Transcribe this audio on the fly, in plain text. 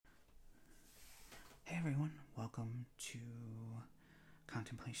everyone, welcome to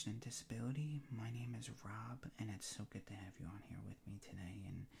Contemplation and Disability. My name is Rob, and it's so good to have you on here with me today.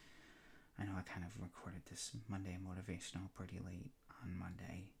 And I know I kind of recorded this Monday motivational pretty late on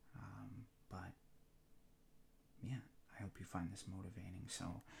Monday, but yeah, I hope you find this motivating.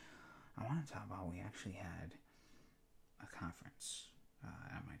 So I want to talk about, we actually had a conference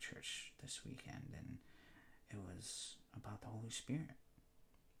at my church this weekend, and it was about the Holy Spirit.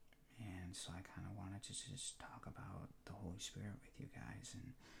 And so I kind of wanted to just talk about the Holy Spirit with you guys.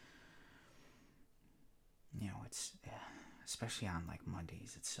 And it's especially on like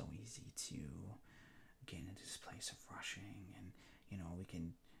Mondays, it's so easy to get into this place of rushing, and we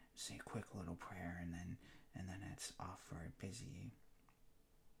can say a quick little prayer, and then it's off for a busy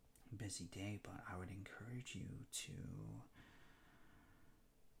day. But I would encourage you to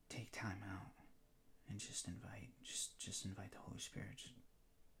take time out and just invite the Holy Spirit.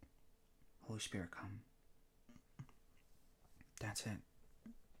 Holy Spirit, come. That's it.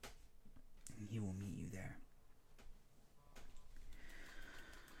 And He will meet you there.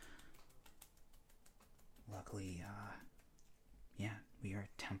 Luckily, we are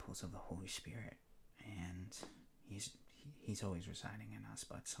temples of the Holy Spirit, and He's always residing in us.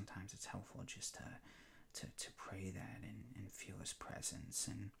 But sometimes it's helpful just to pray that and feel His presence.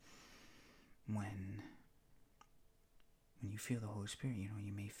 And when you feel the Holy Spirit,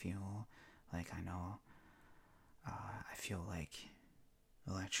 you may feel like, I feel like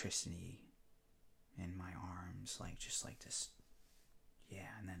electricity in my arms, like just like this,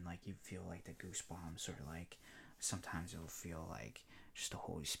 and then like you feel like the goosebumps, or like sometimes it'll feel like just the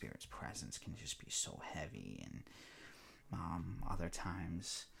Holy Spirit's presence can just be so heavy. And other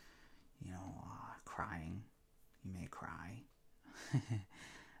times, crying, you may cry.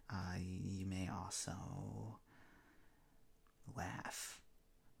 You may also laugh,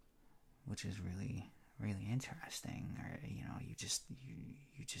 which is really, really interesting. Or you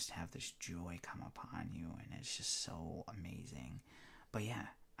just have this joy come upon you, and it's just so amazing. But yeah,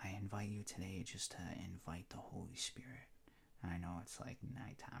 I invite you today just to invite the Holy Spirit. And I know it's like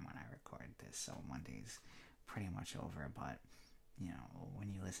nighttime when I record this, so Monday's pretty much over. But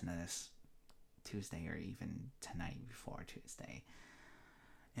when you listen to this Tuesday, or even tonight before Tuesday,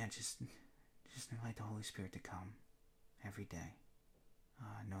 just invite the Holy Spirit to come every day.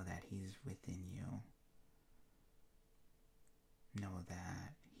 Know that He's within you. Know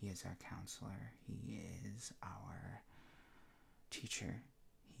that He is our counselor. He is our teacher.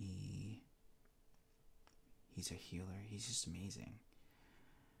 He's a healer. He's just amazing.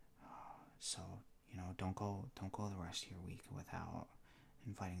 So don't go the rest of your week without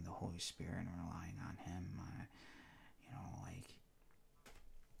inviting the Holy Spirit and relying on Him. Like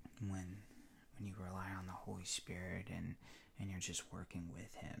when you rely on the Holy Spirit and you're just working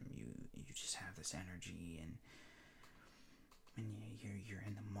with Him, you just have this energy, and you're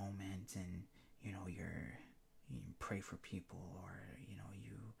in the moment, and you pray for people, or you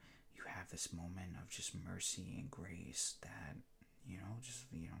have this moment of just mercy and grace that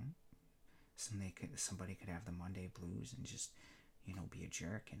somebody could have the Monday blues and just be a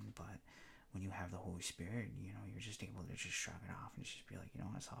jerk, but when you have the Holy Spirit, you're just able to just shrug it off and just be like,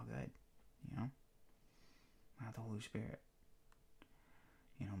 it's all good. I have the Holy Spirit.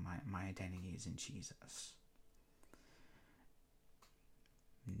 My identity is in Jesus.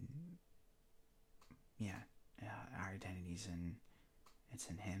 Our identity's it's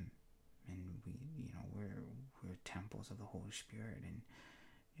in Him, and we're temples of the Holy Spirit, and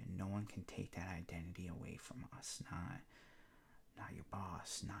no one can take that identity away from us. Not your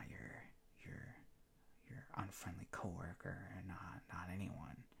boss, not your unfriendly coworker, and not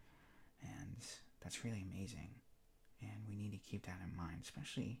anyone. And that's really amazing, and we need to keep that in mind,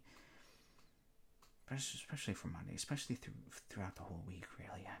 especially for Monday, especially throughout the whole week.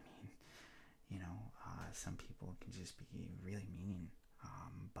 Really, some people can just be really mean,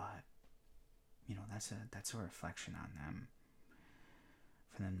 but that's a reflection on them.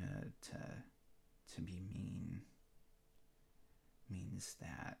 For them to be mean means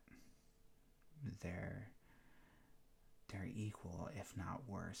that they're equal, if not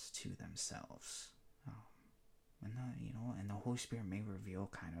worse, to themselves. And the Holy Spirit may reveal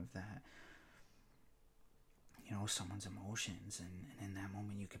kind of that, someone's emotions, and in that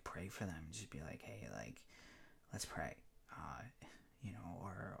moment you could pray for them and just be like, hey, like, let's pray.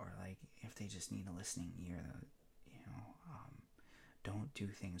 Or like if they just need a listening ear, don't do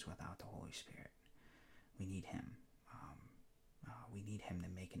things without the Holy Spirit. We need Him. We need Him to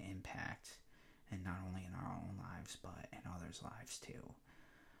make an impact, and not only in our own lives, but in others' lives too.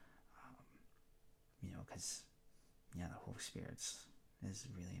 Because the Holy Spirit's is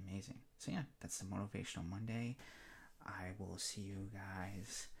really amazing. So yeah, that's the Motivational Monday. I will see you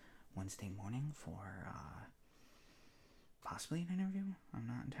guys Wednesday morning for possibly an interview. I'm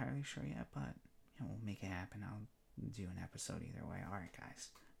not entirely sure yet, but we'll make it happen. I'll do an episode either way. Alright, guys.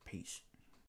 Peace.